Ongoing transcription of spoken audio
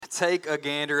take a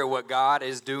gander at what God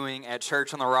is doing at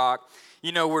Church on the Rock.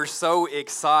 You know, we're so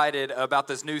excited about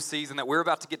this new season that we're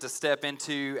about to get to step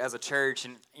into as a church.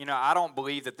 And, you know, I don't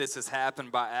believe that this has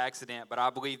happened by accident, but I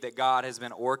believe that God has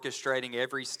been orchestrating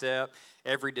every step,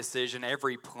 every decision,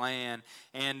 every plan.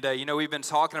 And, you know, we've been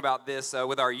talking about this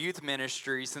with our youth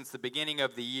ministry since the beginning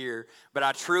of the year. But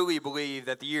I truly believe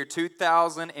that the year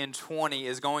 2020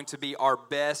 is going to be our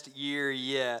best year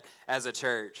yet as a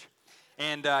church.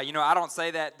 And, you know, I don't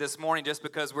say that this morning just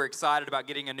because we're excited about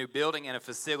getting a new building and a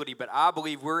facility, but I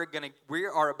believe we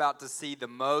are about to see the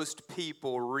most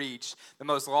people reach, the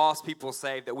most lost people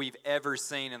saved that we've ever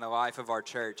seen in the life of our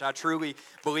church. I truly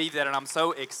believe that, and I'm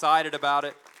so excited about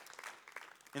it.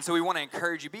 And so we want to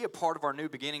encourage you, be a part of our new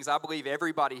beginnings. I believe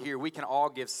everybody here, we can all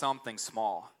give something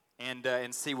small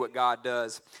and see what God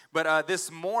does. But this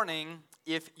morning,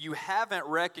 if you haven't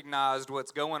recognized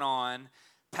what's going on,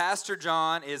 Pastor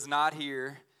John is not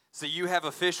here, so you have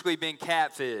officially been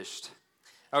catfished.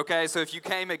 Okay, so if you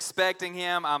came expecting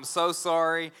him, I'm so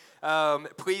sorry.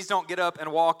 Please don't get up and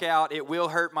walk out. It will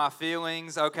hurt my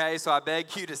feelings, okay? So I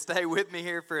beg you to stay with me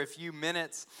here for a few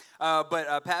minutes.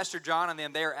 But Pastor John and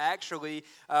them, they're actually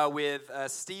with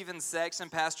Stephen Sexton,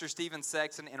 Pastor Stephen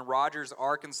Sexton in Rogers,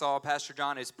 Arkansas. Pastor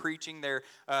John is preaching their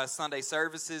Sunday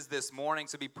services this morning,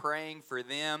 so be praying for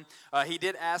them. He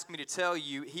did ask me to tell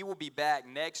you he will be back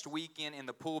next weekend in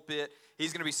the pulpit.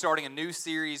 He's going to be starting a new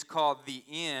series called The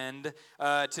End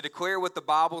to declare what the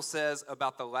Bible says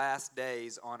about the last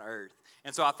days on earth.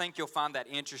 And so I think you'll find that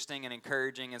interesting and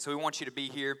encouraging, and so we want you to be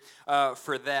here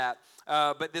for that.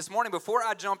 But this morning, before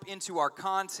I jump into our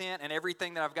content and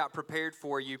everything that I've got prepared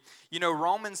for you, you know,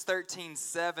 Romans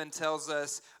 13:7 tells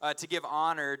us to give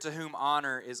honor to whom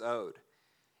honor is owed.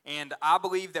 And I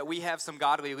believe that we have some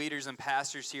godly leaders and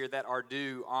pastors here that are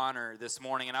due honor this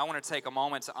morning. And I want to take a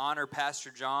moment to honor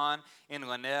Pastor John and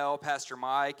Linnell, Pastor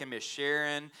Mike and Miss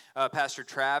Sharon, Pastor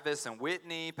Travis and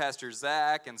Whitney, Pastor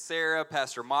Zach and Sarah,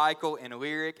 Pastor Michael and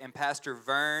Lyric, and Pastor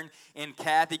Vern and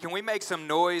Kathy. Can we make some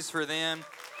noise for them?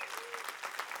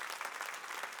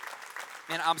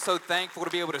 And I'm so thankful to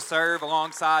be able to serve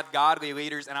alongside godly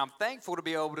leaders, and I'm thankful to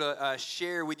be able to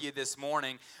share with you this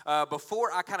morning.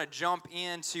 Before I kind of jump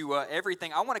into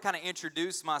everything, I want to kind of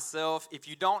introduce myself. If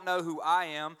you don't know who I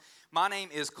am, my name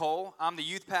is Cole. I'm the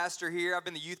youth pastor here. I've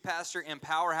been the youth pastor in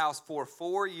Powerhouse for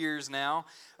 4 years now.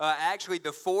 Actually,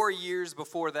 the 4 years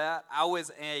before that, I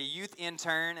was a youth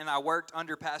intern, and I worked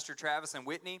under Pastor Travis and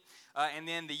Whitney. And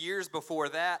then the years before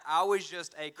that, I was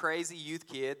just a crazy youth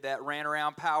kid that ran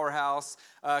around Powerhouse,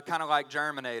 kind of like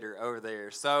Germinator over there.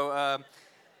 So,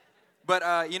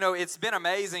 you know, it's been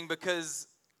amazing because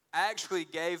I actually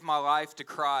gave my life to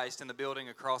Christ in the building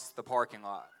across the parking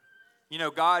lot. You know,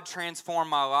 God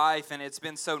transformed my life, and it's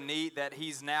been so neat that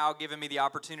He's now given me the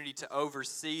opportunity to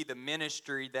oversee the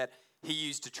ministry that He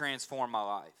used to transform my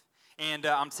life. And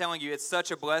I'm telling you, it's such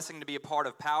a blessing to be a part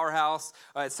of Powerhouse.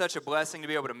 It's such a blessing to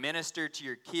be able to minister to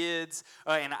your kids.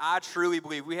 And I truly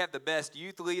believe we have the best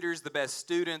youth leaders, the best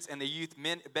students, and the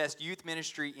best youth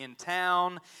ministry in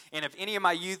town. And if any of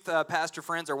my youth pastor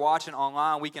friends are watching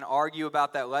online, we can argue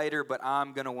about that later, but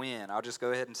I'm going to win. I'll just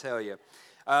go ahead and tell you.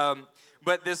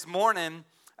 But this morning,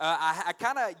 I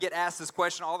kind of get asked this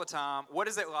question all the time: what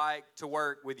is it like to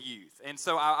work with youth? And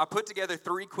so I put together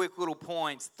 3 quick little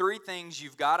points, 3 things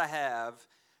you've got to have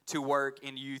to work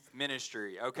in youth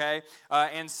ministry, okay?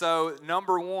 And so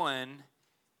number 1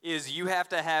 is you have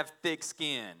to have thick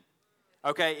skin.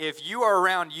 Okay, if you are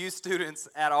around youth students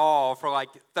at all for like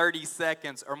 30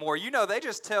 seconds or more, you know they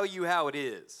just tell you how it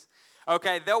is.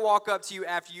 Okay, they'll walk up to you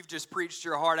after you've just preached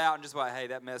your heart out and just be like, hey,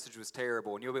 that message was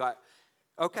terrible. And you'll be like,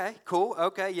 okay, cool,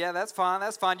 okay, yeah, that's fine.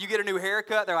 You get a new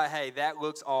haircut, they're like, hey, that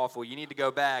looks awful. You need to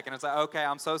go back. And it's like, okay,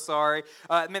 I'm so sorry.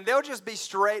 I mean, they'll just be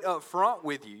straight up front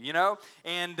with you, you know?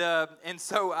 And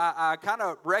so I kind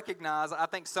of recognize, I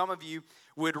think some of you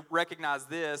would recognize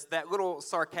this, that little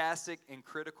sarcastic and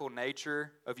critical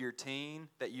nature of your teen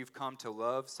that you've come to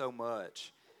love so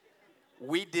much.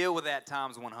 We deal with that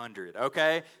times 100,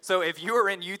 okay? So if you are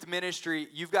in youth ministry,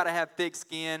 you've got to have thick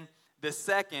skin. The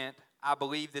second, I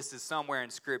believe this is somewhere in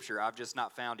Scripture. I've just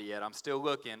not found it yet. I'm still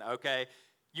looking, okay?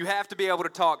 You have to be able to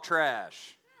talk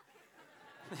trash.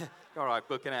 Y'all are like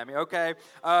looking at me, okay?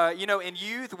 You know, in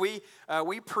youth, we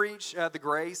preach the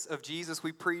grace of Jesus.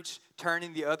 We preach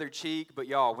turning the other cheek. But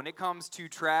y'all, when it comes to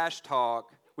trash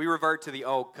talk, we revert to the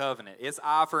old covenant. It's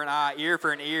eye for an eye, ear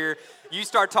for an ear. You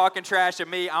start talking trash at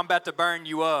me, I'm about to burn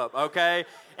you up, okay?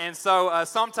 And so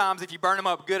sometimes if you burn them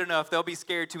up good enough, they'll be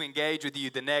scared to engage with you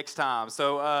the next time.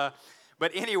 So,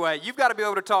 but anyway, you've got to be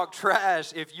able to talk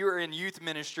trash if you're in youth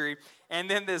ministry.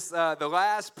 And then the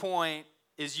last point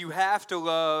is you have to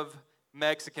love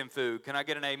Mexican food. Can I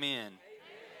get an amen?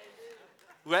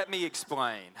 Let me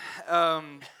explain.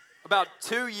 About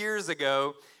 2 years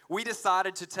ago, we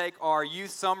decided to take our youth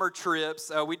summer trips.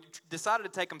 We decided to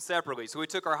take them separately. So we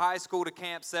took our high school to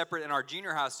camp separate and our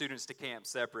junior high students to camp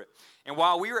separate. And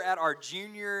while we were at our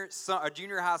junior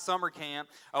high summer camp,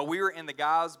 we were in the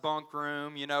guys' bunk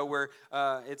room, where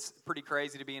it's pretty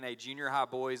crazy to be in a junior high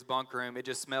boys' bunk room. It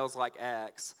just smells like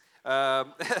Axe.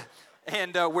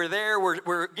 And we're there,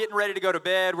 we're getting ready to go to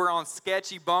bed. We're on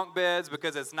sketchy bunk beds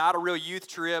because it's not a real youth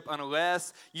trip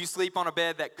unless you sleep on a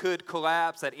bed that could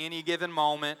collapse at any given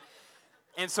moment.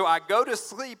 And so I go to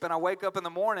sleep and I wake up in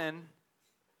the morning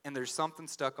and there's something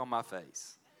stuck on my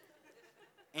face.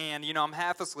 And, I'm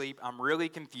half asleep, I'm really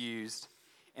confused.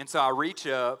 And so I reach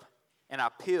up and I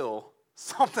peel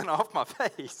something off my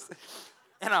face.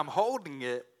 And I'm holding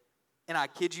it, and I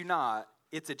kid you not,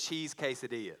 it's a cheese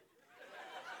quesadilla.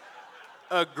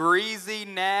 A greasy,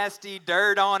 nasty,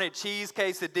 dirt on it cheese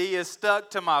quesadilla stuck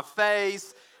to my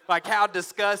face. Like, how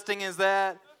disgusting is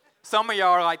that? Some of y'all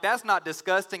are like, that's not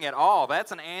disgusting at all.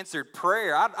 That's an answered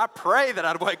prayer. I pray that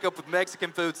I'd wake up with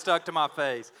Mexican food stuck to my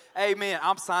face. Amen.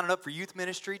 I'm signing up for youth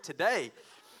ministry today.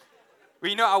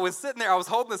 But I was sitting there, I was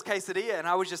holding this quesadilla, and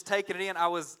I was just taking it in.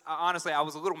 Honestly, I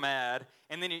was a little mad.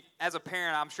 And then as a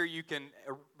parent, I'm sure you can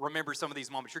remember some of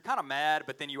these moments. You're kind of mad,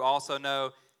 but then you also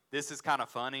know this is kind of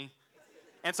funny.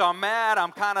 And so I'm mad,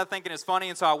 I'm kind of thinking it's funny,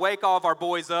 and so I wake all of our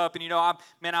boys up, and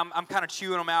I'm kind of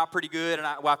chewing them out pretty good, and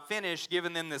I finish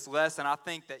giving them this lesson. I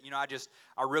think that,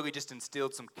 I really just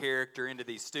instilled some character into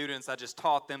these students. I just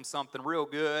taught them something real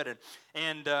good,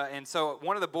 and so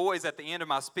one of the boys at the end of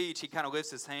my speech, he kind of lifts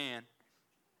his hand,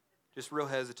 just real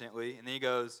hesitantly, and then he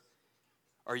goes,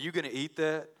 "Are you going to eat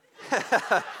that?"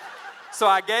 So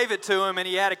I gave it to him, and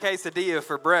he had a quesadilla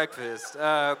for breakfast.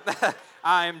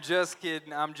 I'm just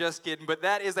kidding. But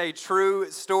that is a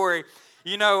true story.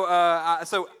 Hey,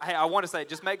 I want to say,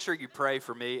 just make sure you pray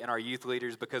for me and our youth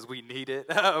leaders because we need it.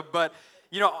 But,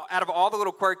 out of all the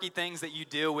little quirky things that you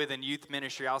deal with in youth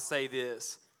ministry, I'll say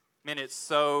this. Man, it's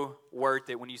so worth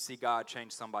it when you see God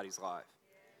change somebody's life.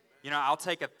 I'll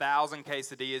take 1,000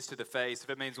 quesadillas to the face if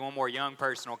it means one more young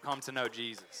person will come to know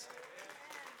Jesus.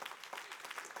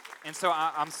 And so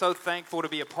I'm so thankful to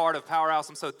be a part of Powerhouse.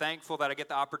 I'm so thankful that I get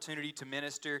the opportunity to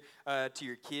minister to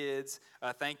your kids.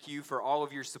 Thank you for all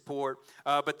of your support.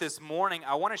 But this morning,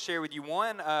 I want to share with you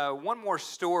one more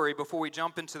story before we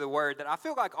jump into the Word that I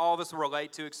feel like all of us will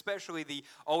relate to, especially the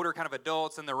older kind of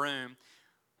adults in the room.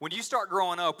 When you start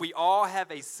growing up, we all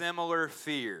have a similar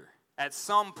fear. At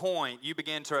some point, you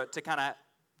begin to kind of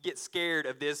get scared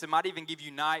of this. It might even give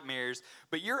you nightmares,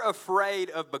 but you're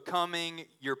afraid of becoming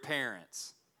your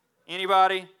parents.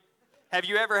 Anybody? Have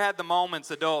you ever had the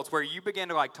moments, adults, where you begin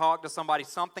to talk to somebody,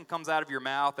 something comes out of your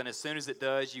mouth, and as soon as it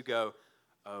does, you go,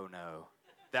 "Oh no,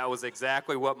 that was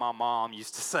exactly what my mom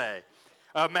used to say."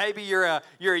 Maybe you're a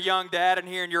young dad in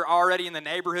here, and you're already in the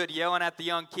neighborhood yelling at the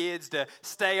young kids to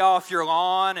stay off your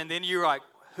lawn, and then you're like,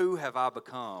 "Who have I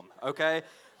become?" Okay.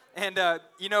 And,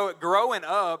 growing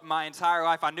up my entire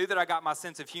life, I knew that I got my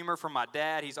sense of humor from my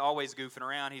dad. He's always goofing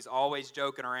around. He's always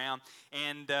joking around.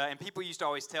 And people used to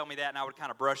always tell me that, and I would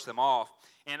kind of brush them off.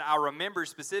 And I remember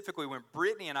specifically when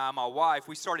Brittany and I, my wife,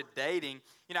 we started dating,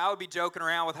 I would be joking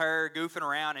around with her, goofing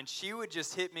around, and she would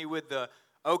just hit me with the,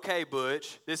 "Okay,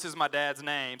 Butch," this is my dad's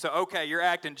name. So, "Okay, you're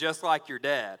acting just like your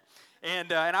dad."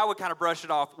 And I would kind of brush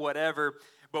it off, whatever.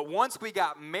 But once we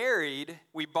got married,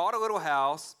 we bought a little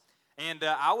house. And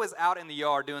I was out in the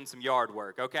yard doing some yard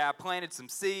work, okay? I planted some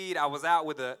seed. I was out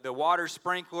with the water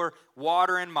sprinkler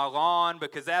watering my lawn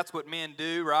because that's what men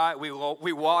do, right? We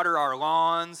water our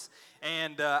lawns.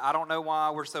 And I don't know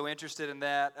why we're so interested in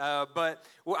that. But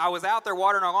I was out there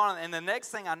watering our lawn, and the next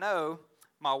thing I know,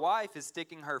 my wife is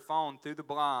sticking her phone through the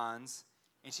blinds,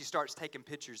 and she starts taking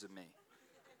pictures of me.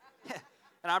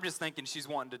 And I'm just thinking she's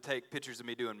wanting to take pictures of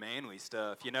me doing manly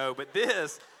stuff, But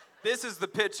this is the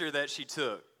picture that she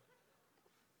took.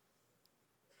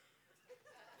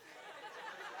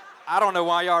 I don't know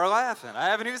why y'all are laughing. I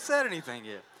haven't even said anything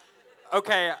yet.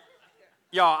 Okay,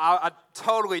 y'all, I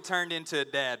totally turned into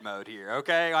dad mode here,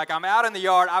 okay? I'm out in the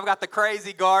yard. I've got the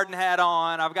crazy garden hat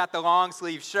on. I've got the long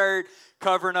sleeve shirt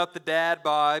covering up the dad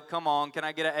bod. Come on, can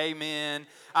I get an amen?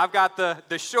 I've got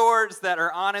the shorts that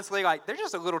are honestly, they're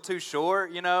just a little too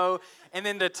short, And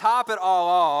then to top it all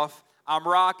off, I'm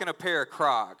rocking a pair of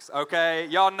Crocs, okay?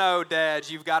 Y'all know, dads,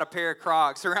 you've got a pair of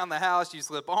Crocs around the house you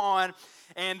slip on.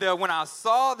 And when I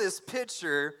saw this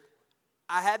picture,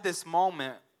 I had this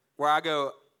moment where I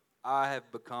go, I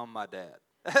have become my dad.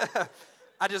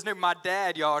 I just knew my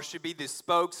dad, y'all, should be the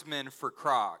spokesman for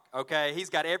Croc, okay?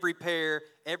 He's got every pair,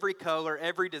 every color,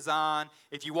 every design.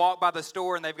 If you walk by the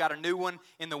store and they've got a new one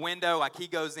in the window, like he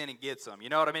goes in and gets them. You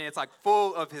know what I mean? It's like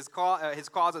full of his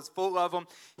closet's full of them.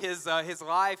 His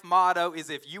life motto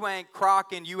is, if you ain't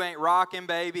crocking, you ain't rocking,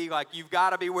 baby. Like, you've got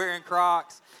to be wearing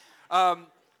Crocs. And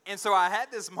so I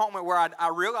had this moment where I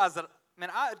realized that,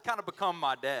 man, I had kind of become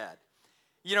my dad.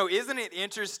 You know, isn't it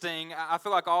interesting? I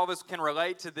feel like all of us can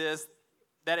relate to this,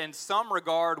 that in some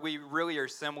regard we really are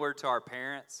similar to our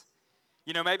parents.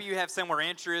 You know, maybe you have similar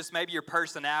interests. Maybe your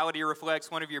personality reflects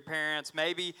one of your parents.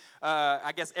 Maybe,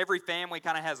 I guess every family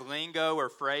kind of has lingo or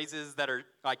phrases that are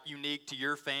like unique to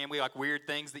your family, like weird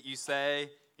things that you say.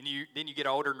 And then you get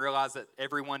older and realize that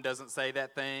everyone doesn't say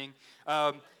that thing.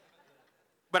 But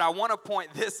I want to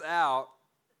point this out.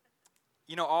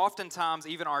 You know, oftentimes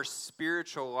even our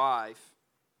spiritual life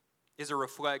is a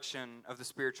reflection of the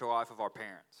spiritual life of our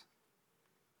parents.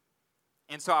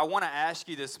 And so I want to ask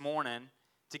you this morning,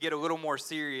 to get a little more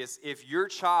serious, if your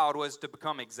child was to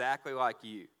become exactly like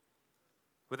you,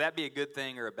 would that be a good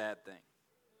thing or a bad thing?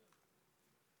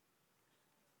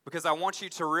 Because I want you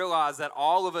to realize that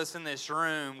all of us in this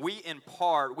room, we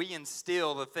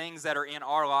instill the things that are in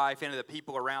our life into the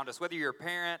people around us. Whether you're a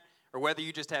parent or whether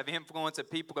you just have influence of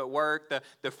people at work,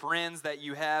 the friends that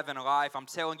you have in life, I'm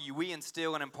telling you, we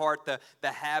instill and impart the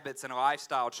habits and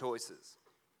lifestyle choices.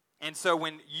 And so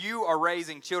when you are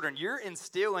raising children, you're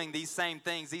instilling these same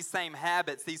things, these same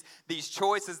habits, these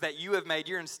choices that you have made.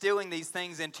 You're instilling these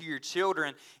things into your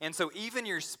children. And so even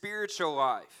your spiritual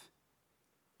life,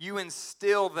 you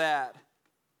instill that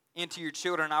into your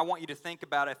children. I want you to think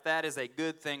about if that is a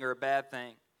good thing or a bad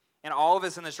thing. And all of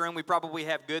us in this room, we probably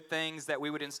have good things that we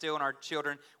would instill in our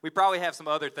children. We probably have some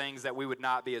other things that we would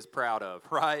not be as proud of,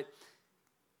 right?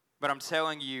 But I'm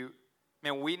telling you,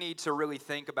 man, we need to really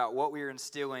think about what we are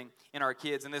instilling in our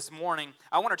kids. And this morning,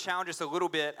 I want to challenge us a little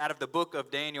bit out of the book of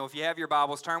Daniel. If you have your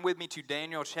Bibles, turn with me to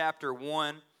Daniel chapter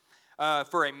 1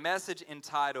 for a message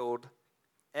entitled,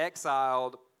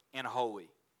 Exiled and Holy.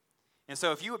 And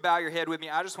so if you would bow your head with me,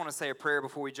 I just want to say a prayer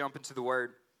before we jump into the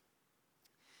Word.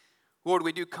 Lord,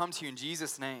 we do come to you in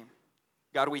Jesus' name.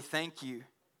 God, we thank you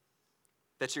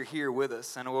that you're here with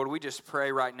us. And Lord, we just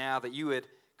pray right now that you would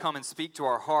come and speak to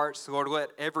our hearts. Lord, let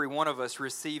every one of us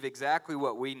receive exactly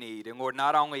what we need. And Lord,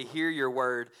 not only hear your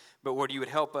word, but Lord, you would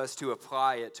help us to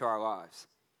apply it to our lives.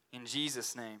 In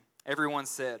Jesus' name. Everyone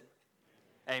said,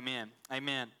 amen.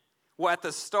 Amen. Well, at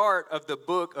the start of the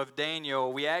book of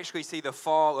Daniel, we actually see the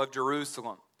fall of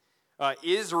Jerusalem.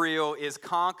 Israel is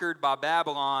conquered by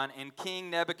Babylon, and King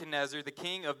Nebuchadnezzar, the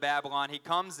king of Babylon, he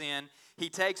comes in. He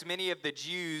takes many of the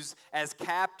Jews as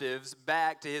captives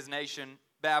back to his nation,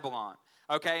 Babylon.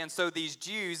 Okay, and so these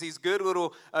Jews, these good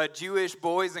little Jewish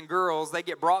boys and girls, they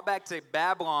get brought back to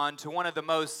Babylon, to one of the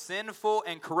most sinful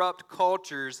and corrupt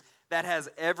cultures that has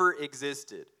ever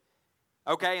existed.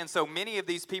 Okay, and so many of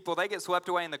these people, they get swept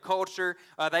away in the culture.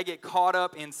 They get caught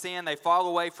up in sin. They fall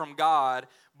away from God.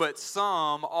 But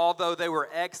some, although they were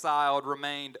exiled,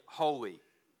 remained holy.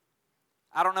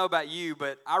 I don't know about you,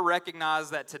 but I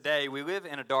recognize that today we live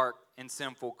in a dark and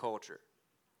sinful culture.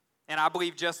 And I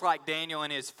believe, just like Daniel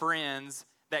and his friends,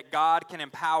 that God can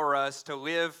empower us to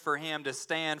live for him, to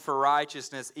stand for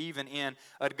righteousness, even in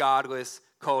a godless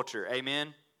culture.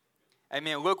 Amen?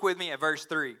 Amen. Look with me at verse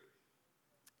 3.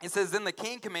 It says, Then the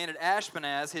king commanded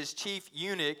Ashpenaz, his chief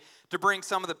eunuch, to bring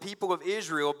some of the people of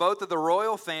Israel, both of the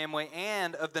royal family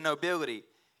and of the nobility,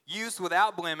 youths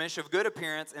without blemish, of good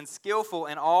appearance, and skillful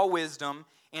in all wisdom,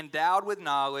 endowed with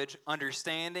knowledge,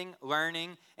 understanding,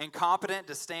 learning, and competent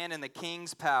to stand in the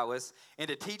king's palace, and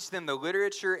to teach them the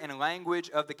literature and language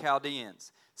of the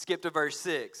Chaldeans. Skip to verse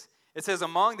 6. It says,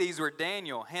 Among these were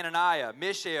Daniel, Hananiah,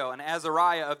 Mishael, and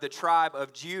Azariah of the tribe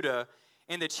of Judah,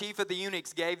 and the chief of the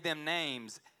eunuchs gave them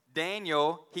names.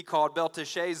 Daniel he called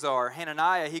Belteshazzar,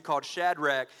 Hananiah he called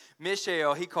Shadrach,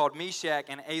 Mishael he called Meshach,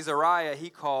 and Azariah he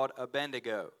called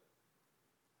Abednego.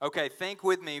 Okay, think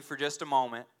with me for just a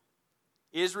moment.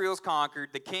 Israel's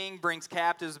conquered. The king brings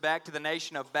captives back to the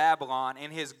nation of Babylon,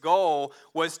 and his goal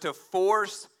was to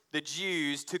force the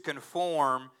Jews to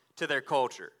conform to their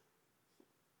culture.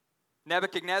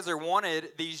 Nebuchadnezzar wanted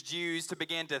these Jews to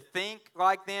begin to think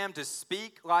like them, to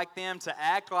speak like them, to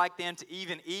act like them, to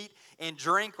even eat and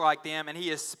drink like them, and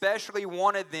he especially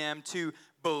wanted them to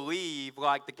believe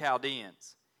like the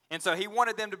Chaldeans. And so he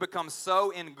wanted them to become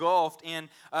so engulfed in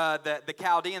the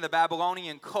Chaldean, the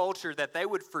Babylonian culture, that they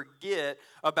would forget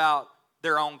about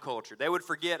their own culture. They would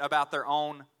forget about their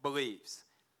own beliefs.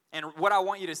 And what I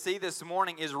want you to see this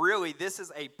morning is really, this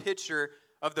is a picture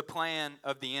of the plan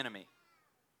of the enemy.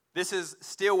 This is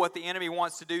still what the enemy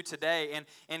wants to do today.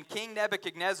 And King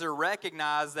Nebuchadnezzar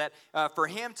recognized that for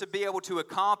him to be able to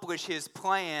accomplish his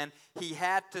plan, he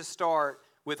had to start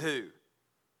with who?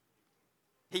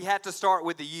 He had to start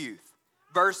with the youth.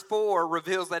 Verse 4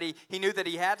 reveals that he knew that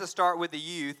he had to start with the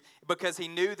youth because he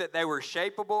knew that they were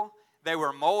shapeable, they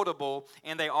were moldable,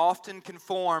 and they often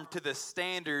conformed to the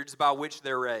standards by which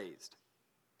they're raised.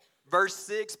 Verse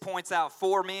 6 points out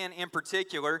 4 men in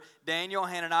particular, Daniel,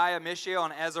 Hananiah, Mishael,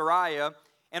 and Azariah.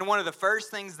 And one of the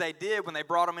first things they did when they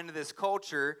brought them into this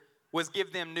culture was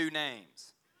give them new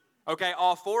names. Okay,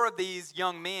 all 4 of these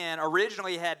young men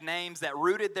originally had names that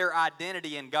rooted their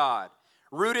identity in God,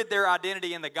 rooted their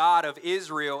identity in the God of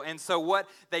Israel. And so what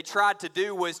they tried to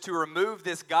do was to remove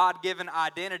this God-given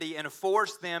identity and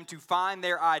force them to find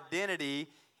their identity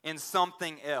in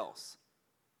something else.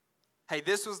 Hey,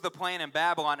 this was the plan in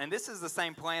Babylon, and this is the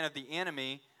same plan of the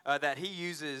enemy that he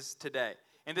uses today.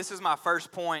 And this is my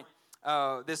first point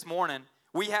this morning.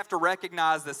 We have to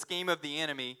recognize the scheme of the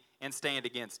enemy and stand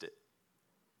against it.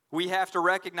 We have to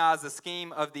recognize the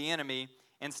scheme of the enemy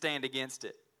and stand against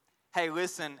it. Hey,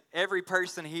 listen, every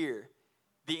person here,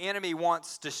 the enemy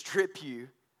wants to strip you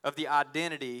of the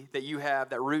identity that you have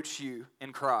that roots you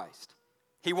in Christ.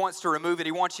 He wants to remove it.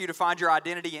 He wants you to find your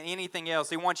identity in anything else.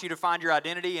 He wants you to find your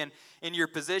identity in your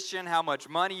position, how much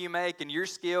money you make, and your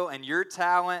skill, and your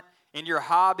talent, in your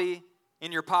hobby,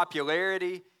 in your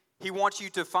popularity. He wants you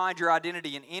to find your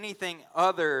identity in anything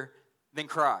other than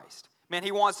Christ. Man,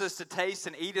 he wants us to taste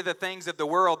and eat of the things of the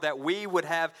world, that we would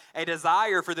have a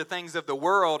desire for the things of the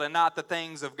world and not the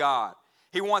things of God.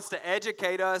 He wants to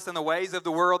educate us in the ways of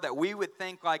the world, that we would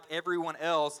think like everyone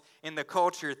else in the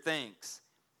culture thinks.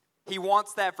 He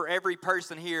wants that for every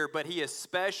person here, but he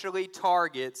especially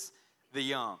targets the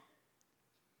young.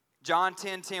 John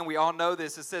 10:10, we all know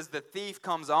this. It says, the thief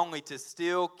comes only to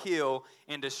steal, kill,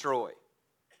 and destroy.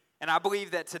 And I believe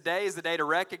that today is the day to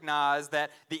recognize that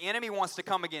the enemy wants to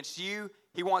come against you.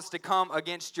 He wants to come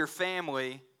against your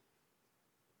family.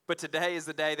 But today is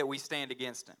the day that we stand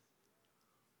against him.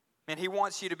 And he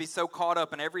wants you to be so caught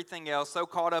up in everything else, so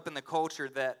caught up in the culture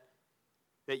that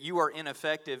you are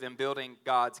ineffective in building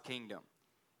God's kingdom.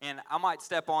 And I might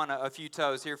step on a few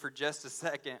toes here for just a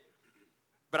second,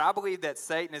 but I believe that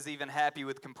Satan is even happy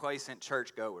with complacent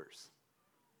churchgoers.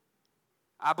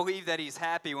 I believe that he's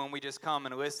happy when we just come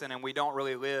and listen and we don't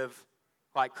really live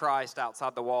like Christ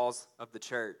outside the walls of the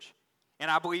church. And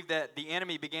I believe that the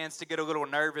enemy begins to get a little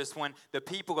nervous when the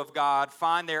people of God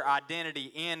find their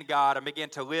identity in God and begin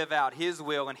to live out his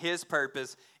will and his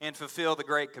purpose and fulfill the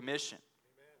Great Commission.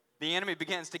 The enemy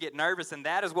begins to get nervous, and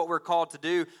that is what we're called to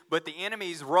do. But the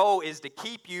enemy's role is to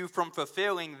keep you from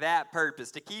fulfilling that purpose,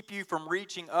 to keep you from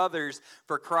reaching others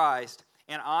for Christ.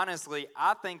 And honestly,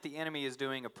 I think the enemy is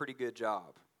doing a pretty good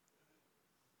job.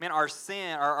 Man, our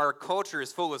sin, our culture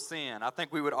is full of sin. I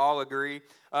think we would all agree.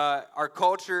 Our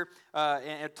culture,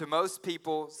 and to most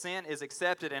people, sin is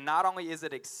accepted. And not only is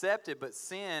it accepted, but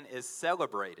sin is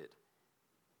celebrated.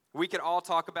 We could all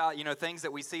talk about, things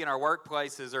that we see in our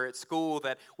workplaces or at school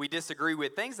that we disagree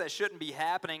with, things that shouldn't be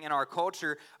happening in our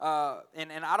culture.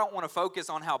 And I don't want to focus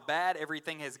on how bad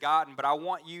everything has gotten, but I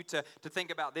want you to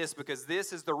think about this, because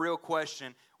this is the real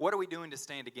question. What are we doing to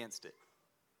stand against it?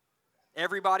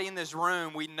 Everybody in this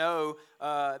room, we know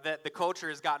that the culture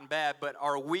has gotten bad, but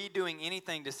are we doing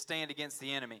anything to stand against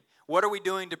the enemy? What are we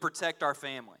doing to protect our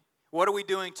family? What are we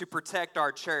doing to protect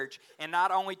our church? And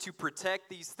not only to protect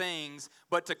these things,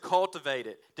 but to cultivate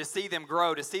it, to see them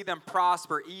grow, to see them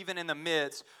prosper, even in the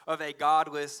midst of a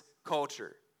godless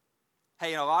culture.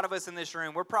 Hey, a lot of us in this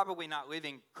room, we're probably not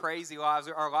living crazy lives.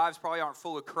 Our lives probably aren't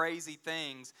full of crazy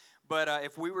things. But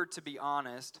if we were to be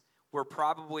honest, we're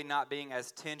probably not being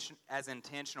as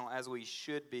intentional as we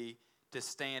should be to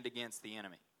stand against the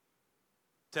enemy,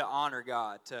 to honor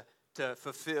God, to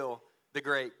fulfill the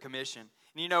Great Commission.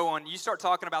 And when you start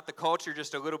talking about the culture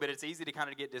just a little bit, it's easy to kind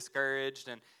of get discouraged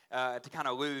and to kind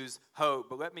of lose hope.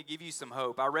 But let me give you some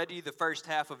hope. I read to you the first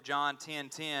half of John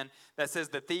 10:10 that says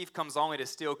the thief comes only to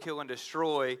steal, kill, and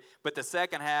destroy. But the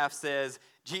second half says,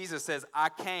 Jesus says, I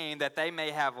came that they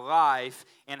may have life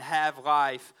and have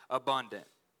life abundant.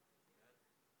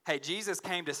 Hey, Jesus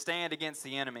came to stand against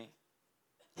the enemy.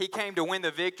 He came to win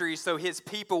the victory so his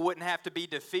people wouldn't have to be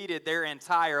defeated their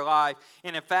entire life.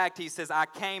 And in fact, he says, I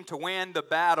came to win the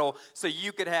battle so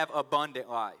you could have abundant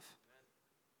life.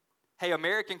 Hey,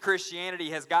 American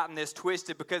Christianity has gotten this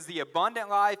twisted, because the abundant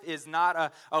life is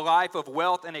not a life of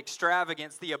wealth and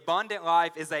extravagance. The abundant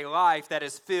life is a life that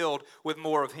is filled with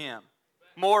more of him,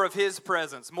 more of his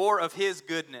presence, more of his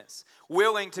goodness,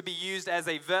 willing to be used as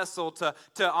a vessel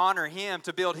to honor him,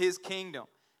 to build his kingdom.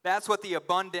 That's what the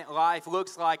abundant life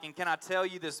looks like. And can I tell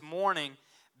you this morning,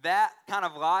 that kind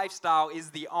of lifestyle is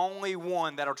the only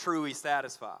one that'll truly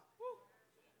satisfy.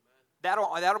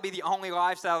 That'll be the only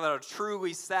lifestyle that'll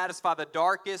truly satisfy the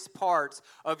darkest parts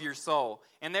of your soul.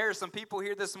 And there are some people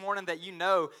here this morning that you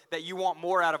know that you want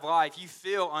more out of life. You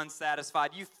feel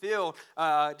unsatisfied. You feel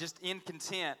just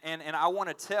incontent. And I want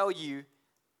to tell you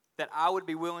that I would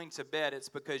be willing to bet it's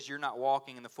because you're not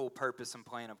walking in the full purpose and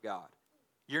plan of God.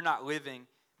 You're not living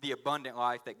the abundant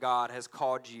life that God has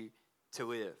called you to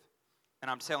live.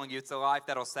 And I'm telling you, it's a life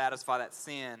that'll satisfy that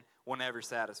sin will never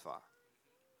satisfy.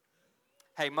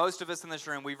 Hey, most of us in this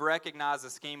room, we've recognized the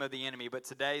scheme of the enemy, but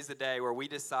today's the day where we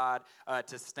decide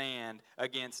to stand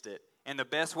against it. And the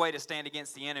best way to stand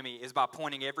against the enemy is by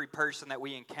pointing every person that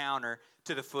we encounter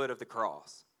to the foot of the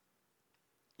cross.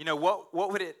 You know, what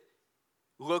would it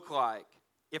look like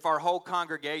if our whole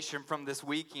congregation from this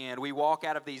weekend, we walk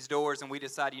out of these doors and we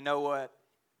decide, you know what?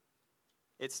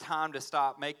 It's time to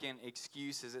stop making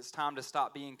excuses. It's time to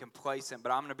stop being complacent,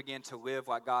 but I'm going to begin to live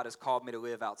like God has called me to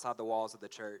live outside the walls of the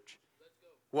church.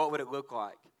 What would it look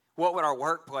like? What would our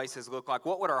workplaces look like?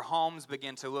 What would our homes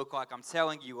begin to look like? I'm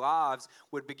telling you, lives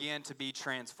would begin to be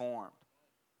transformed.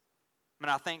 I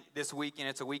mean, I think this weekend,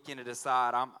 it's a weekend to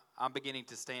decide I'm beginning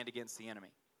to stand against the enemy.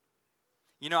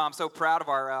 You know, I'm so proud of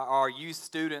our youth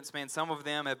students, man. Some of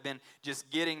them have been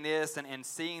just getting this and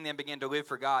seeing them begin to live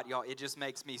for God. Y'all, it just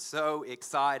makes me so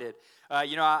excited.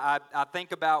 You know, I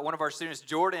think about one of our students,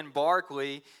 Jordan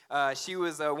Barkley. She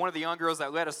was one of the young girls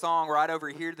that led a song right over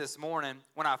here this morning.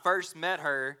 When I first met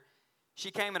her,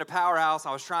 she came in a powerhouse.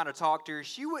 I was trying to talk to her.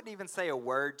 She wouldn't even say a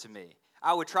word to me.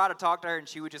 I would try to talk to her, and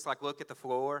she would just like look at the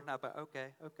floor. And I'd be like,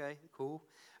 okay, cool.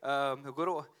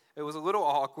 It was a little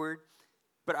awkward,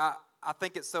 but I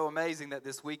think it's so amazing that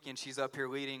this weekend she's up here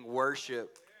leading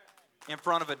worship in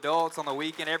front of adults on the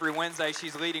weekend. Every Wednesday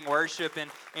she's leading worship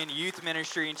in youth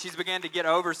ministry, and she's began to get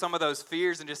over some of those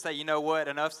fears and just say, you know what,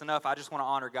 enough's enough. I just want to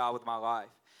honor God with my life.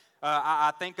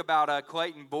 I think about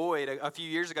Clayton Boyd a few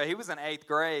years ago. He was in 8th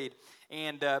grade,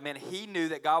 and man, he knew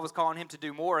that God was calling him to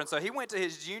do more. And so he went to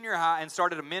his junior high and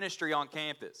started a ministry on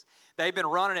campus. They've been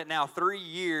running it now 3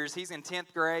 years. He's in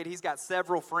 10th grade. He's got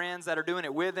several friends that are doing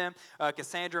it with him,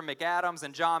 Cassandra McAdams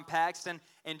and John Paxton.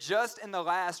 And just in the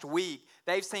last week,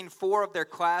 they've seen 4 of their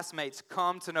classmates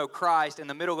come to know Christ in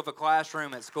the middle of a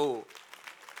classroom at school.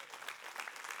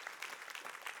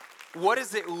 What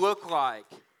does it look like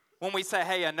when we say,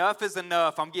 hey, enough is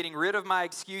enough? I'm getting rid of my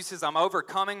excuses. I'm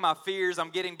overcoming my fears. I'm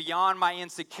getting beyond my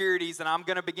insecurities, and I'm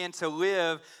going to begin to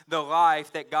live the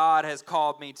life that God has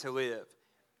called me to live.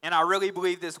 And I really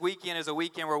believe this weekend is a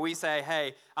weekend where we say,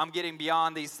 hey, I'm getting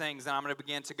beyond these things, and I'm going to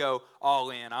begin to go all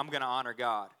in. I'm going to honor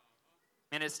God.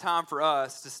 And it's time for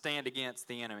us to stand against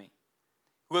the enemy.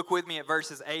 Look with me at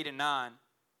verses 8 and 9.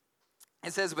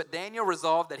 It says, but Daniel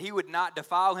resolved that he would not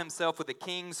defile himself with the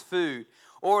king's food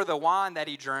or the wine that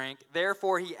he drank.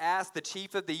 Therefore he asked the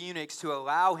chief of the eunuchs to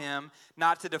allow him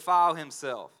not to defile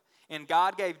himself. And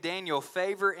God gave Daniel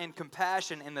favor and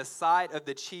compassion in the sight of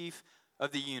the chief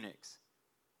of the eunuchs.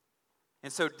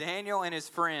 And so Daniel and his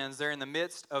friends, they're in the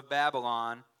midst of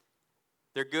Babylon.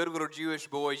 They're good little Jewish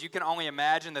boys. You can only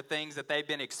imagine the things that they've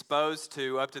been exposed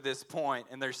to up to this point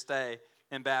in their stay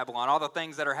in Babylon. All the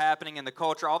things that are happening in the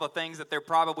culture, all the things that they're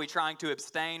probably trying to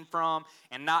abstain from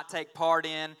and not take part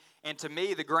in. And to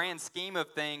me, the grand scheme of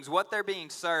things, what they're being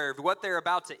served, what they're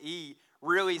about to eat,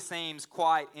 really seems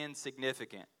quite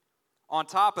insignificant. On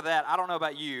top of that, I don't know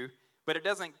about you, but it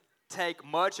doesn't take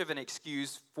much of an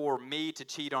excuse for me to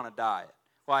cheat on a diet.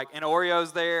 Like, an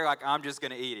Oreo's there, like, I'm just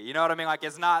going to eat it. You know what I mean? Like,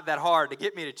 it's not that hard to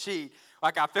get me to cheat.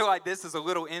 Like, I feel like this is a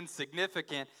little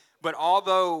insignificant, but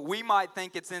although we might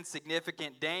think it's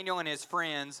insignificant, Daniel and his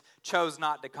friends chose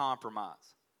not to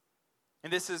compromise.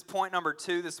 And this is point number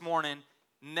 2 this morning.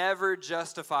 Never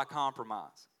justify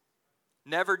compromise.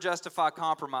 Never justify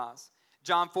compromise.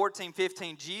 John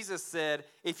 14:15, Jesus said,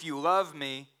 if you love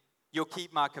me, you'll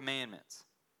keep my commandments.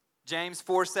 James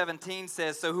 4:17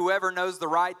 says, so whoever knows the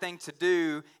right thing to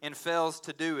do and fails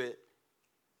to do it,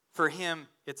 for him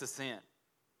it's a sin.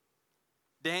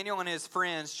 Daniel and his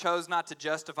friends chose not to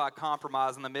justify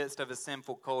compromise in the midst of a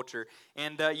sinful culture.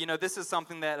 And, this is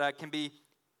something that can be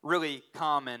really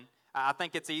common. I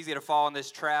think it's easy to fall in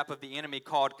this trap of the enemy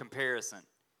called comparison.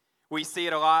 We see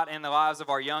it a lot in the lives of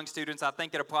our young students. I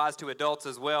think it applies to adults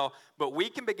as well. But we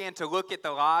can begin to look at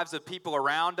the lives of people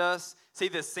around us, see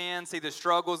the sin, see the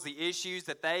struggles, the issues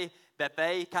that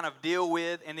they kind of deal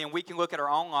with, and then we can look at our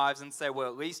own lives and say, well,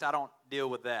 at least I don't deal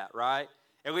with that, right?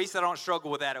 At least I don't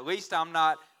struggle with that. At least I'm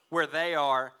not where they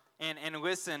are. And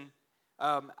listen,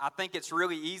 I think it's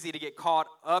really easy to get caught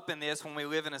up in this when we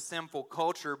live in a sinful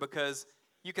culture because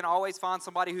You can always find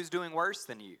somebody who's doing worse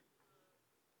than you.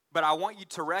 But I want you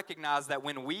to recognize that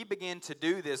when we begin to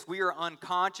do this, we are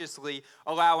unconsciously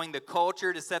allowing the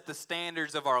culture to set the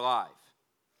standards of our life.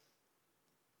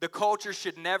 The culture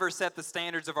should never set the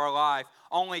standards of our life.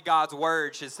 Only God's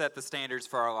word should set the standards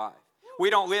for our life. We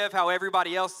don't live how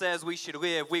everybody else says we should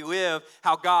live. We live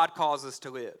how God calls us to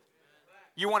live.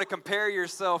 You want to compare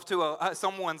yourself to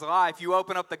someone's life, you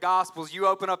open up the Gospels, you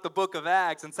open up the book of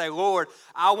Acts and say, Lord,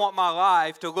 I want my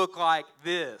life to look like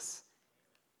this.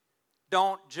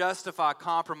 Don't justify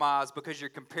compromise because you're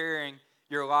comparing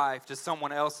your life to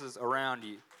someone else's around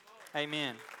you.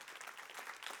 Amen.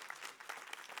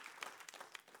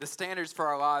 The standards for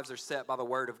our lives are set by the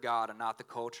Word of God and not the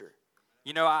culture.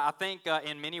 You know, I think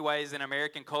in many ways in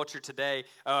American culture today,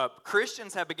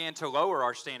 Christians have begun to lower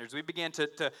our standards. We begin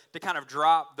to kind of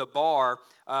drop the bar,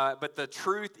 but the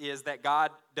truth is that God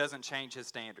doesn't change His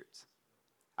standards.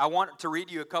 I want to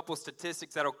read you a couple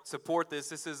statistics that will support this.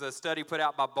 This is a study put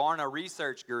out by Barna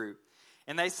Research Group,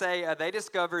 and they say they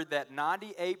discovered that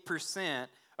 98%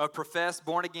 of professed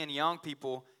born-again young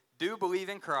people do believe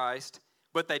in Christ,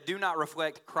 but they do not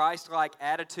reflect Christ-like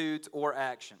attitudes or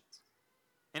actions.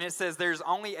 And it says there's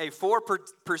only a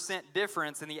 4%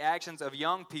 difference in the actions of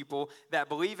young people that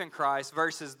believe in Christ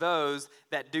versus those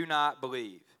that do not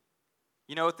believe.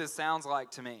 You know what this sounds like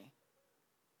to me?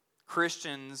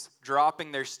 Christians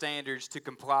dropping their standards to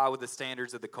comply with the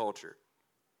standards of the culture.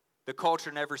 The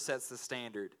culture never sets the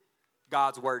standard.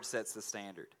 God's word sets the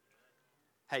standard.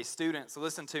 Hey, students,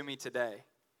 listen to me today.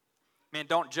 Man,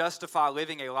 don't justify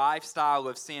living a lifestyle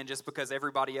of sin just because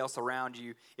everybody else around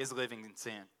you is living in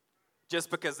sin. Just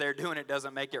because they're doing it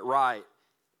doesn't make it right.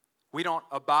 We don't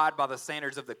abide by the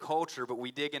standards of the culture, but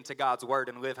we dig into God's word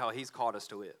and live how He's called us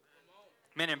to live.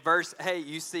 Man, in verse 8,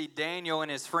 you see Daniel and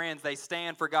his friends, they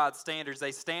stand for God's standards.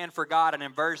 They stand for God. And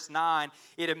in verse 9,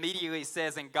 it immediately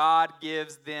says, and God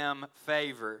gives them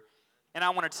favor. And I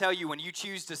want to tell you, when you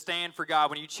choose to stand for God,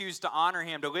 when you choose to honor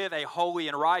Him, to live a holy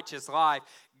and righteous life,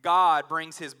 God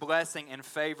brings His blessing and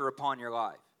favor upon your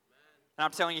life. And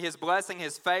I'm telling you, His blessing,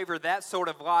 His favor, that sort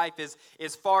of life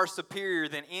is far superior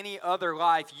than any other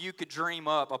life you could dream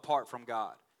up apart from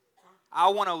God. I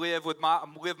want to live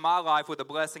my life with the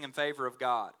blessing and favor of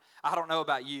God. I don't know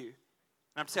about you.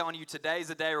 And I'm telling you, today's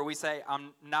a day where we say, I'm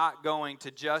not going to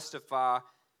justify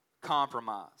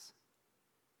compromise.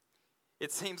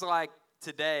 It seems like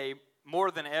today,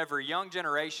 more than ever, young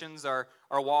generations are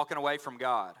walking away from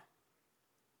God.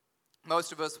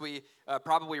 Most of us, we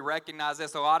probably recognize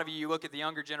this. A lot of you look at the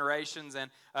younger generations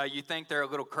and you think they're a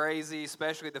little crazy,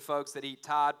 especially the folks that eat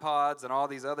Tide Pods and all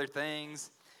these other things.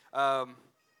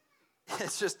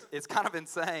 It's kind of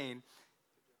insane.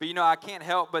 But, you know, I can't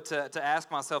help but to ask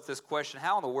myself this question: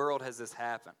 how in the world has this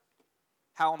happened?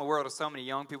 How in the world have so many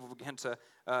young people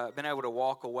been able to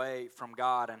walk away from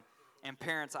God? And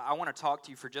parents, I want to talk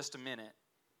to you for just a minute.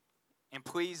 And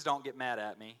please don't get mad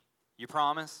at me. You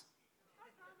promise?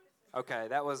 Okay,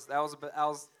 that was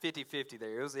 50-50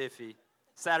 there. It was iffy.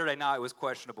 Saturday night was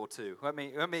questionable too. Let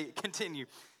me continue.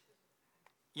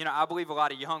 You know, I believe a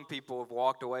lot of young people have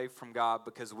walked away from God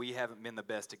because we haven't been the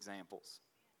best examples.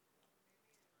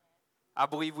 I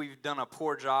believe we've done a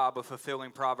poor job of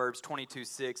fulfilling Proverbs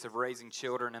 22:6 of raising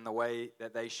children in the way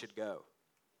that they should go.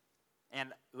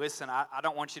 And listen, I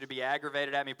don't want you to be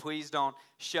aggravated at me. Please don't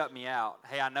shut me out.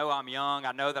 Hey, I know I'm young.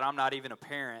 I know that I'm not even a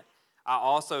parent. I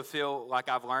also feel like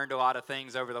I've learned a lot of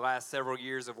things over the last several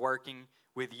years of working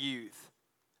with youth.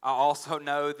 I also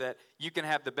know that you can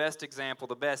have the best example,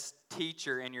 the best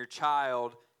teacher, and your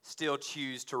child still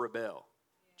choose to rebel.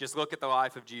 Just look at the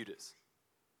life of Judas.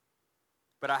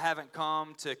 But I haven't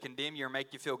come to condemn you or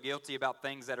make you feel guilty about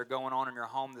things that are going on in your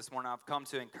home this morning. I've come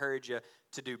to encourage you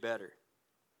to do better.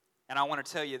 And I want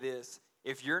to tell you this: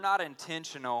 if you're not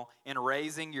intentional in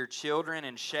raising your children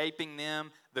and shaping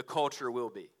them, the culture will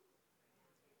be.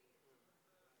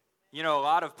 You know, a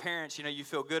lot of parents, you know, you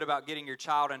feel good about getting your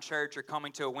child in church or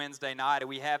coming to a Wednesday night, and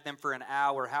we have them for an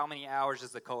hour. How many hours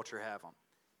does the culture have them?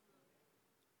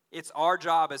 It's our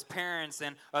job as parents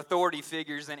and authority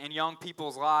figures in young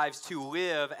people's lives to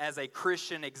live as a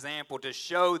Christian example, to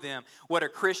show them what a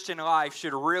Christian life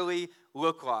should really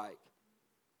look like.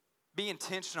 Be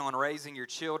intentional in raising your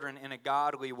children in a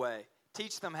godly way.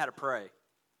 Teach them how to pray.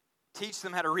 Teach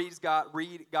them how to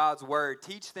read God's word.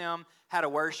 Teach them how to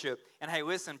worship. And hey,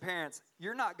 listen, parents,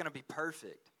 you're not going to be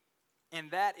perfect.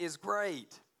 And that is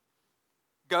great.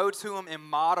 Go to them and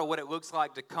model what it looks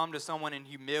like to come to someone in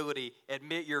humility,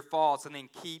 admit your faults, and then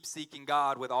keep seeking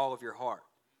God with all of your heart.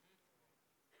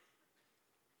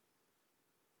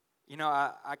 You know,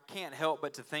 I can't help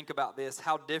but to think about this.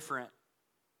 How different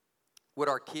would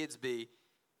our kids be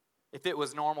if it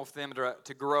was normal for them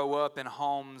to grow up in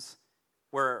homes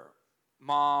where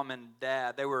mom and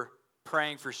dad, they were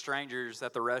praying for strangers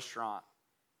at the restaurant.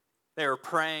 They were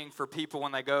praying for people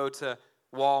when they go to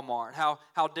Walmart.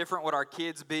 How different would our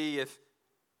kids be if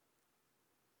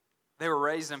they were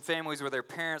raised in families where their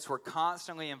parents were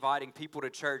constantly inviting people to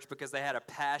church because they had a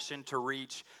passion to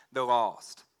reach the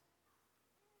lost?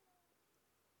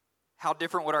 How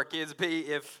different would our kids be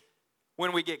if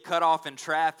when we get cut off in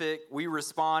traffic, we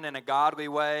respond in a godly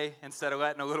way instead of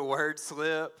letting a little word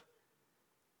slip?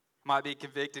 Might be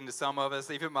convicting to some of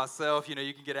us, even myself. You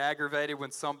can get aggravated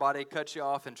when somebody cuts you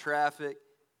off in traffic.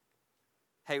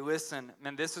 Hey, listen,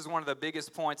 man, this is one of the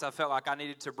biggest points I felt like I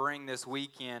needed to bring this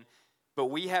weekend. But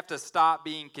we have to stop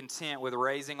being content with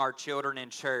raising our children in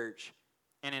church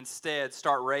and instead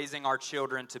start raising our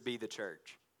children to be the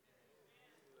church.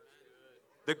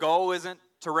 The goal isn't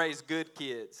to raise good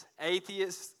kids.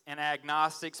 Atheists and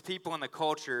agnostics, people in the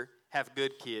culture, have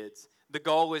good kids. The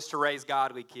goal is to raise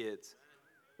godly kids.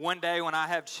 One day when I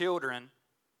have children,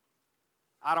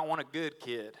 I don't want a good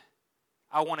kid.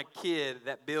 I want a kid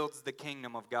that builds the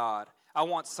kingdom of God. I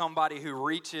want somebody who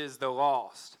reaches the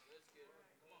lost.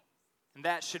 And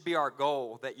that should be our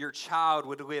goal, that your child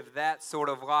would live that sort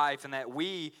of life and that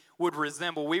we would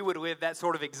live that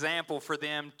sort of example for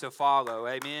them to follow.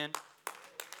 Amen?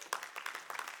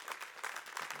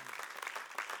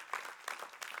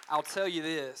 I'll tell you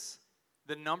this,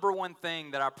 the number one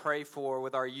thing that I pray for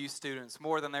with our youth students,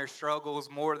 more than their struggles,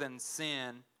 more than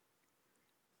sin,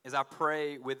 is I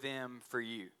pray with them for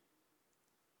you.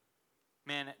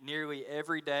 Man, nearly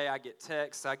every day I get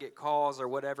texts, I get calls or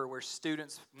whatever where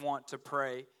students want to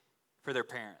pray for their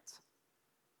parents.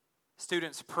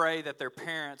 Students pray that their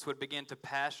parents would begin to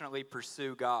passionately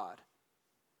pursue God,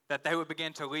 that they would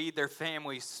begin to lead their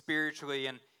families spiritually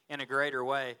in a greater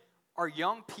way. Our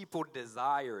young people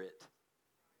desire it.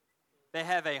 They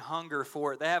have a hunger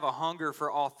for it. They have a hunger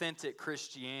for authentic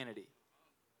Christianity.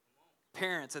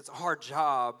 Parents, it's our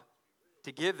job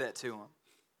to give that to them.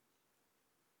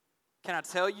 Can I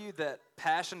tell you that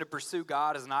passion to pursue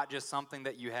God is not just something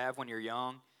that you have when you're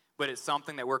young, but it's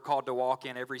something that we're called to walk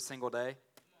in every single day?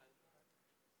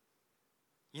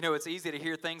 It's easy to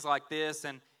hear things like this,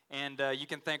 and you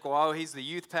can think, well, oh, he's the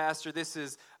youth pastor. This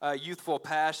is youthful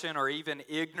passion or even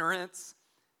ignorance.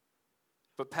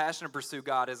 But passion to pursue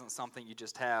God isn't something you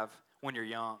just have when you're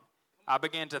young. I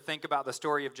began to think about the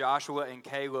story of Joshua and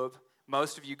Caleb.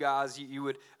 Most of you guys, you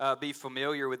would be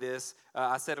familiar with this.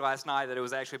 I said last night that it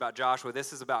was actually about Joshua.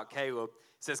 This is about Caleb.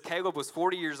 It says Caleb was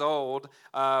 40 years old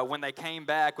when they came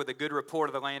back with a good report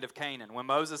of the land of Canaan. When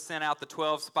Moses sent out the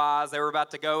 12 spies, they were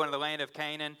about to go into the land of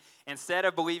Canaan. Instead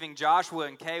of believing Joshua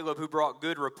and Caleb, who brought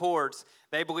good reports,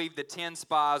 they believed the 10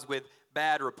 spies with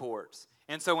bad reports.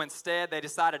 And so instead, they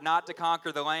decided not to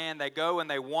conquer the land. They go and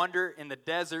they wander in the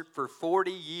desert for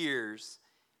 40 years.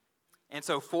 And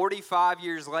so 45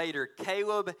 years later,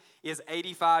 Caleb is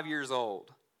 85 years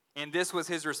old. And this was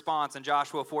his response in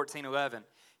Joshua 14:11.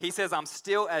 He says, I'm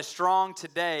still as strong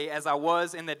today as I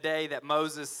was in the day that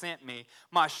Moses sent me.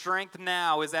 My strength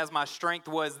now is as my strength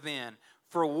was then,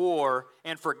 for war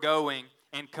and for going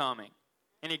and coming.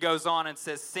 And he goes on and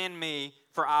says, send me,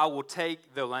 for I will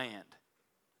take the land.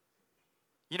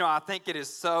 I think it is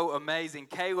so amazing.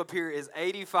 Caleb here is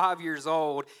 85 years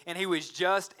old, and he was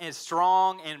just as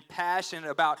strong and passionate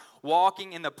about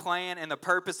walking in the plan and the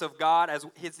purpose of God as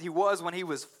he was when he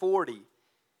was 40.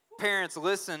 Parents,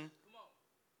 listen,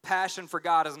 passion for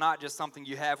God is not just something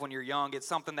you have when you're young. It's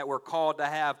something that we're called to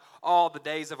have all the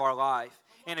days of our life.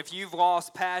 And if you've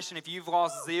lost passion, if you've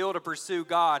lost zeal to pursue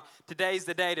God, today's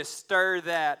the day to stir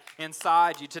that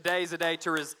inside you. Today's the day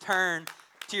to return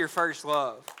to your first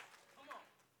love.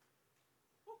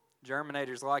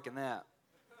 Germinator's liking that.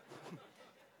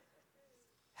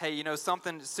 Hey,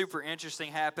 something super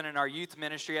interesting happened in our youth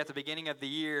ministry at the beginning of the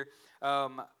year.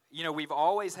 We've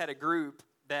always had a group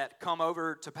that come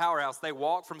over to Powerhouse. They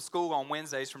walk from school on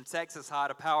Wednesdays from Texas High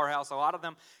to Powerhouse. A lot of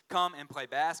them come and play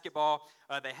basketball.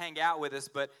 They hang out with us,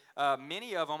 but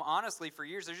many of them, honestly, for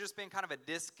years, there's just been kind of a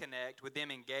disconnect with them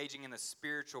engaging in the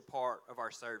spiritual part of our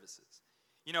services.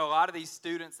 A lot of these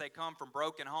students, they come from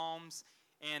broken homes.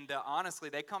 And honestly,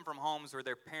 they come from homes where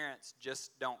their parents just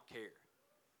don't care.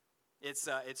 It's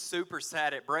super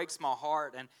sad. It breaks my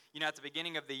heart. And, at the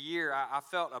beginning of the year, I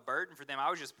felt a burden for them.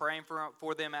 I was just praying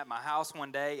for them at my house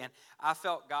one day, and I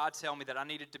felt God tell me that I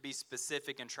needed to be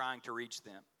specific in trying to reach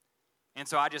them. And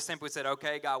so I just simply said,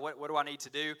 okay, God, what do I need to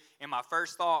do? And my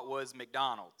first thought was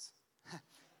McDonald's.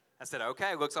 I said,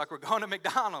 okay, looks like we're going to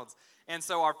McDonald's. And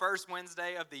so our first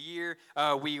Wednesday of the year,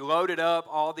 we loaded up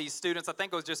all these students. I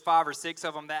think it was just 5 or 6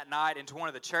 of them that night into one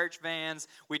of the church vans.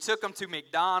 We took them to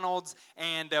McDonald's,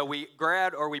 and we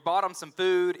bought them some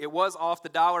food. It was off the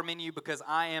dollar menu because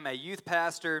I am a youth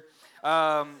pastor.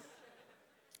 But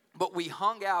we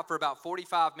hung out for about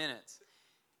 45 minutes.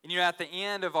 And, at the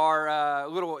end of our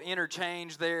little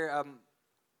interchange there,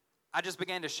 I just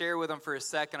began to share with them for a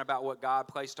second about what God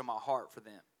placed on my heart for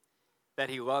them. That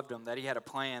He loved them, that He had a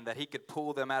plan, that He could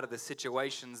pull them out of the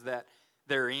situations that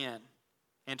they're in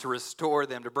and to restore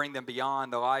them, to bring them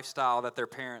beyond the lifestyle that their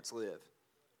parents live.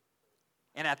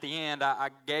 And at the end, I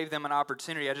gave them an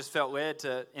opportunity. I just felt led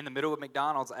to, in the middle of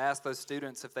McDonald's, ask those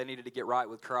students if they needed to get right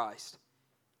with Christ.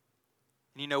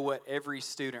 And you know what? Every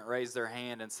student raised their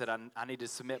hand and said, I need to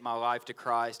submit my life to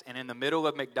Christ. And in the middle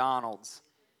of McDonald's,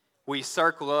 we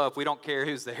circle up. We don't care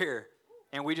who's there.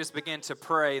 And we just begin to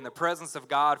pray, and the presence of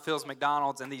God fills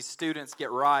McDonald's, and these students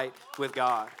get right with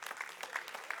God.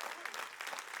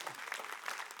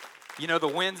 The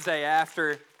Wednesday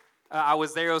after I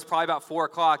was there, it was probably about 4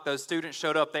 o'clock. Those students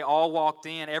showed up. They all walked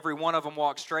in. Every one of them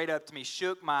walked straight up to me,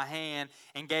 shook my hand,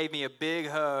 and gave me a big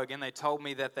hug, and they told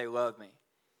me that they loved me.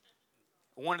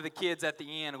 One of the kids at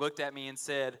the end looked at me and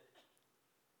said,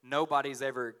 "Nobody's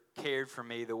ever cared for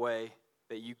me the way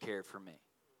that you cared for me."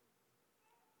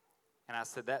 And I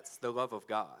said, that's the love of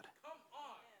God.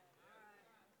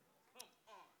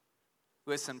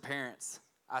 Listen, parents,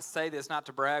 I say this not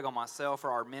to brag on myself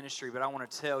or our ministry, but I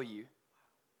want to tell you,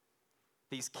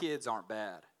 these kids aren't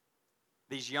bad.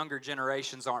 These younger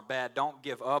generations aren't bad. Don't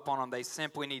give up on them. They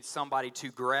simply need somebody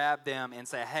to grab them and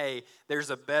say, hey, there's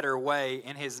a better way,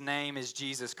 and His name is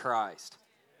Jesus Christ.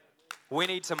 We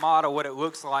need to model what it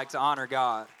looks like to honor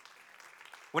God.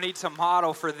 We need to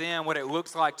model for them what it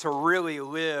looks like to really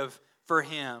live for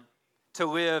Him, to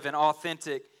live in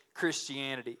authentic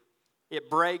Christianity. It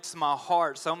breaks my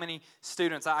heart. So many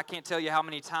students, I can't tell you how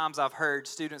many times I've heard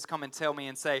students come and tell me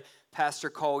and say, Pastor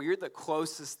Cole, you're the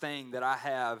closest thing that I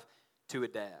have to a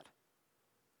dad.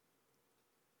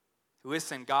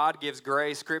 Listen, God gives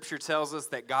grace. Scripture tells us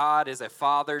that God is a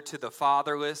father to the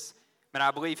fatherless. And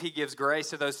I believe He gives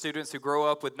grace to those students who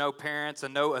grow up with no parents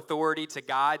and no authority to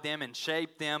guide them and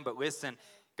shape them. But listen,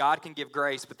 God can give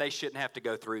grace, but they shouldn't have to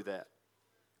go through that.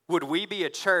 Would we be a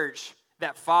church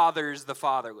that fathers the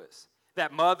fatherless,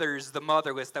 that mothers the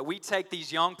motherless, that we take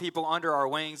these young people under our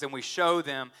wings and we show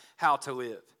them how to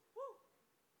live?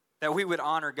 That we would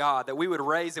honor God, that we would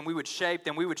raise them, we would shape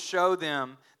them, we would show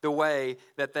them the way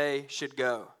that they should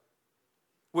go.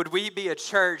 Would we be a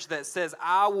church that says,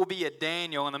 I will be a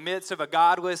Daniel in the midst of a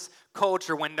godless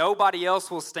culture when nobody else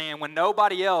will stand, when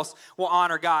nobody else will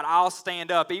honor God? I'll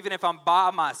stand up. Even if I'm by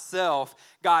myself,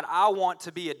 God, I want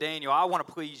to be a Daniel. I want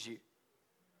to please You.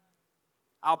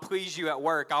 I'll please You at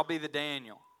work. I'll be the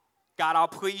Daniel. God, I'll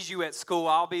please You at school.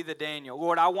 I'll be the Daniel.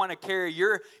 Lord, I want to carry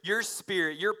your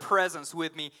spirit, Your presence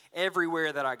with me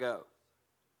everywhere that I go.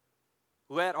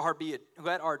 Let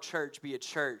our church be a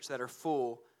church that are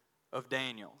full of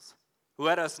Daniels.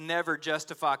 Let us never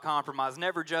justify compromise.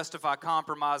 Never justify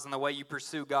compromise in the way you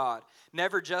pursue God.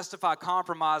 Never justify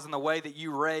compromise in the way that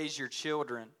you raise your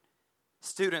children.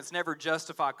 Students, never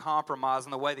justify compromise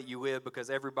in the way that you live because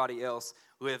everybody else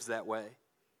lives that way.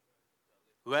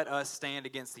 Let us stand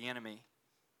against the enemy.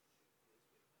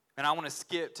 And I want to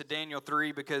skip to Daniel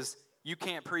 3 because you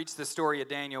can't preach the story of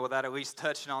Daniel without at least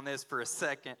touching on this for a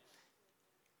second.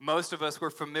 Most of us were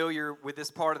familiar with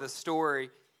this part of the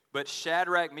story. But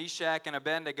Shadrach, Meshach, and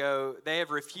Abednego, they have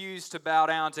refused to bow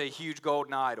down to a huge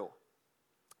golden idol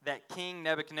that King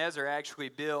Nebuchadnezzar actually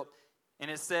built. And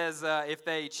it says if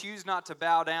they choose not to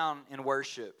bow down in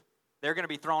worship, they're going to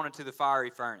be thrown into the fiery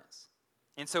furnace.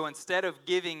 And so instead of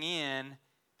giving in,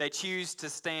 they choose to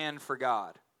stand for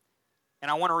God.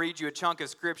 And I want to read you a chunk of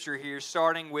scripture here,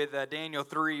 starting with Daniel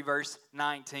 3, verse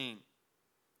 19.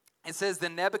 It says,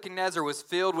 Then Nebuchadnezzar was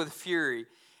filled with fury,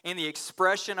 and the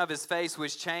expression of his face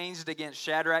was changed against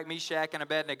Shadrach, Meshach, and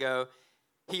Abednego.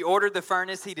 He ordered the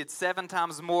furnace heated 7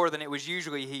 times more than it was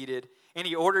usually heated, and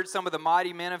he ordered some of the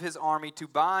mighty men of his army to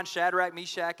bind Shadrach,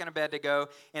 Meshach, and Abednego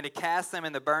and to cast them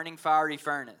in the burning fiery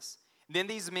furnace. Then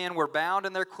these men were bound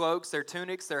in their cloaks, their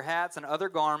tunics, their hats, and other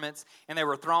garments, and they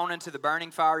were thrown into the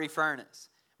burning fiery furnace.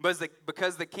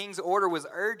 Because the king's order was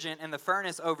urgent and the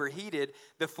furnace overheated,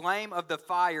 the flame of the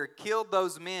fire killed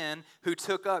those men who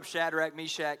took up Shadrach,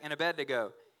 Meshach, and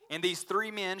Abednego. And these 3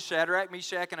 men, Shadrach,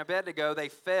 Meshach, and Abednego, they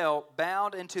fell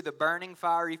bound into the burning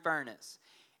fiery furnace.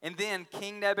 And then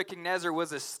King Nebuchadnezzar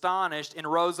was astonished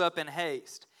and rose up in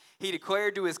haste. He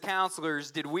declared to his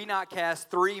counselors, Did we not cast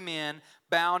 3 men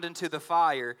bound into the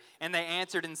fire? And they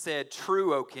answered and said,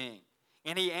 True, O king.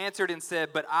 And he answered and said,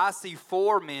 but I see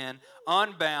 4 men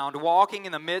unbound, walking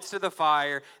in the midst of the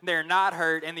fire. They're not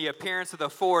hurt, and the appearance of the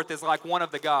 4th is like one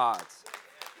of the gods.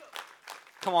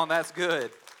 Come on, that's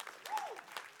good.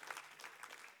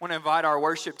 I want to invite our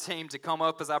worship team to come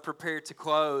up as I prepare to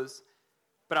close.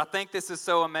 But I think this is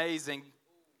so amazing.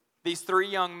 These 3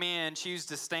 young men choose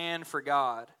to stand for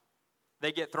God.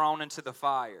 They get thrown into the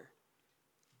fire.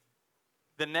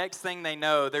 The next thing they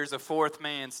know, there's a 4th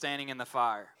man standing in the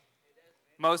fire.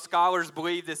 Most scholars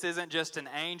believe this isn't just an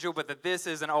angel, but that this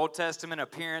is an Old Testament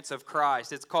appearance of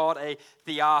Christ. It's called a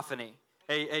theophany,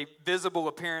 a visible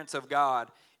appearance of God.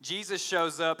 Jesus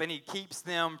shows up and he keeps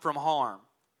them from harm.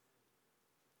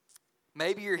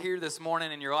 Maybe you're here this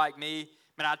morning and you're like me.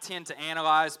 I tend to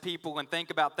analyze people and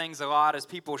think about things a lot as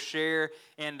people share.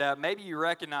 And maybe you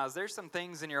recognize there's some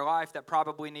things in your life that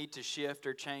probably need to shift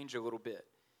or change a little bit.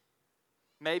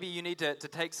 Maybe you need to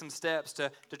take some steps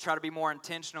to try to be more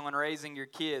intentional in raising your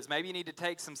kids. Maybe you need to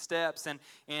take some steps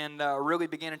and really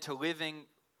begin to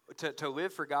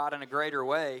live for God in a greater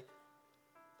way.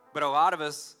 But a lot of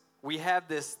us, we have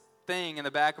this thing in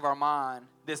the back of our mind,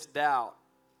 this doubt,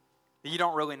 that you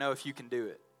don't really know if you can do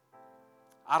it.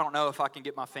 I don't know if I can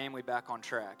get my family back on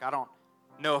track. I don't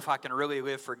know if I can really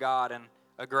live for God in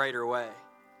a greater way.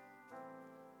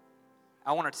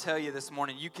 I want to tell you this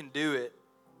morning, you can do it.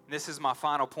 This is my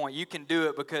final point. You can do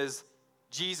it because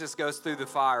Jesus goes through the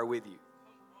fire with you.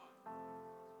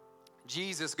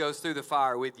 Jesus goes through the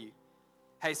fire with you.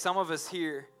 Hey, some of us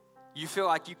here, you feel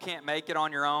like you can't make it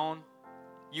on your own.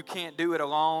 You can't do it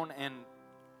alone. And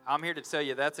I'm here to tell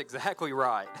you that's exactly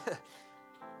right.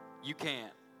 You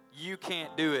can't. You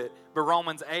can't do it. But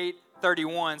Romans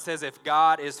 8:31 says, if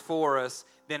God is for us,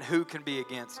 then who can be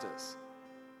against us?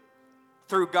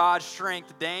 Through God's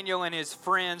strength, Daniel and his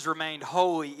friends remained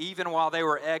holy even while they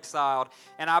were exiled.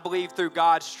 And I believe through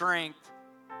God's strength,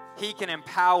 he can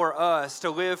empower us to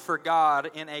live for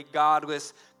God in a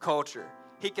godless culture.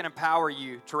 He can empower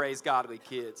you to raise godly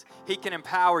kids. He can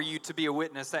empower you to be a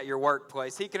witness at your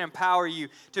workplace. He can empower you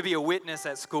to be a witness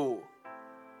at school.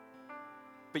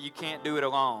 But you can't do it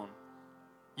alone.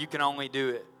 You can only do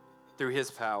it through his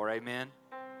power. Amen?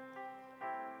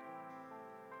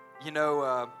 You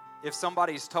know, if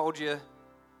somebody's told you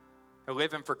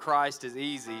living for Christ is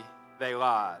easy, they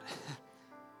lied.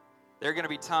 There are going to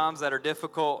be times that are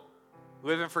difficult.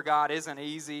 Living for God isn't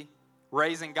easy.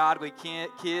 Raising godly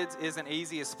kids isn't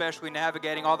easy, especially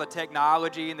navigating all the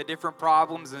technology and the different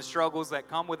problems and struggles that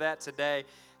come with that today.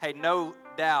 Hey, no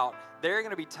doubt, there are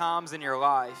going to be times in your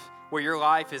life where your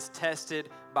life is tested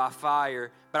by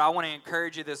fire. But I want to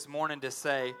encourage you this morning to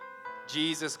say,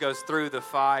 Jesus goes through the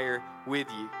fire with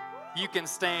you. You can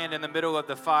stand in the middle of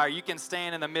the fire. You can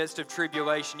stand in the midst of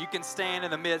tribulation. You can stand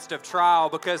in the midst of trial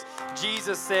because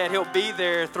Jesus said he'll be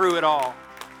there through it all.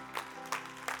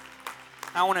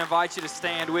 I want to invite you to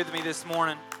stand with me this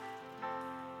morning.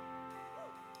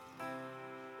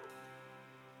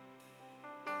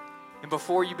 And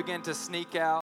before you begin to sneak out,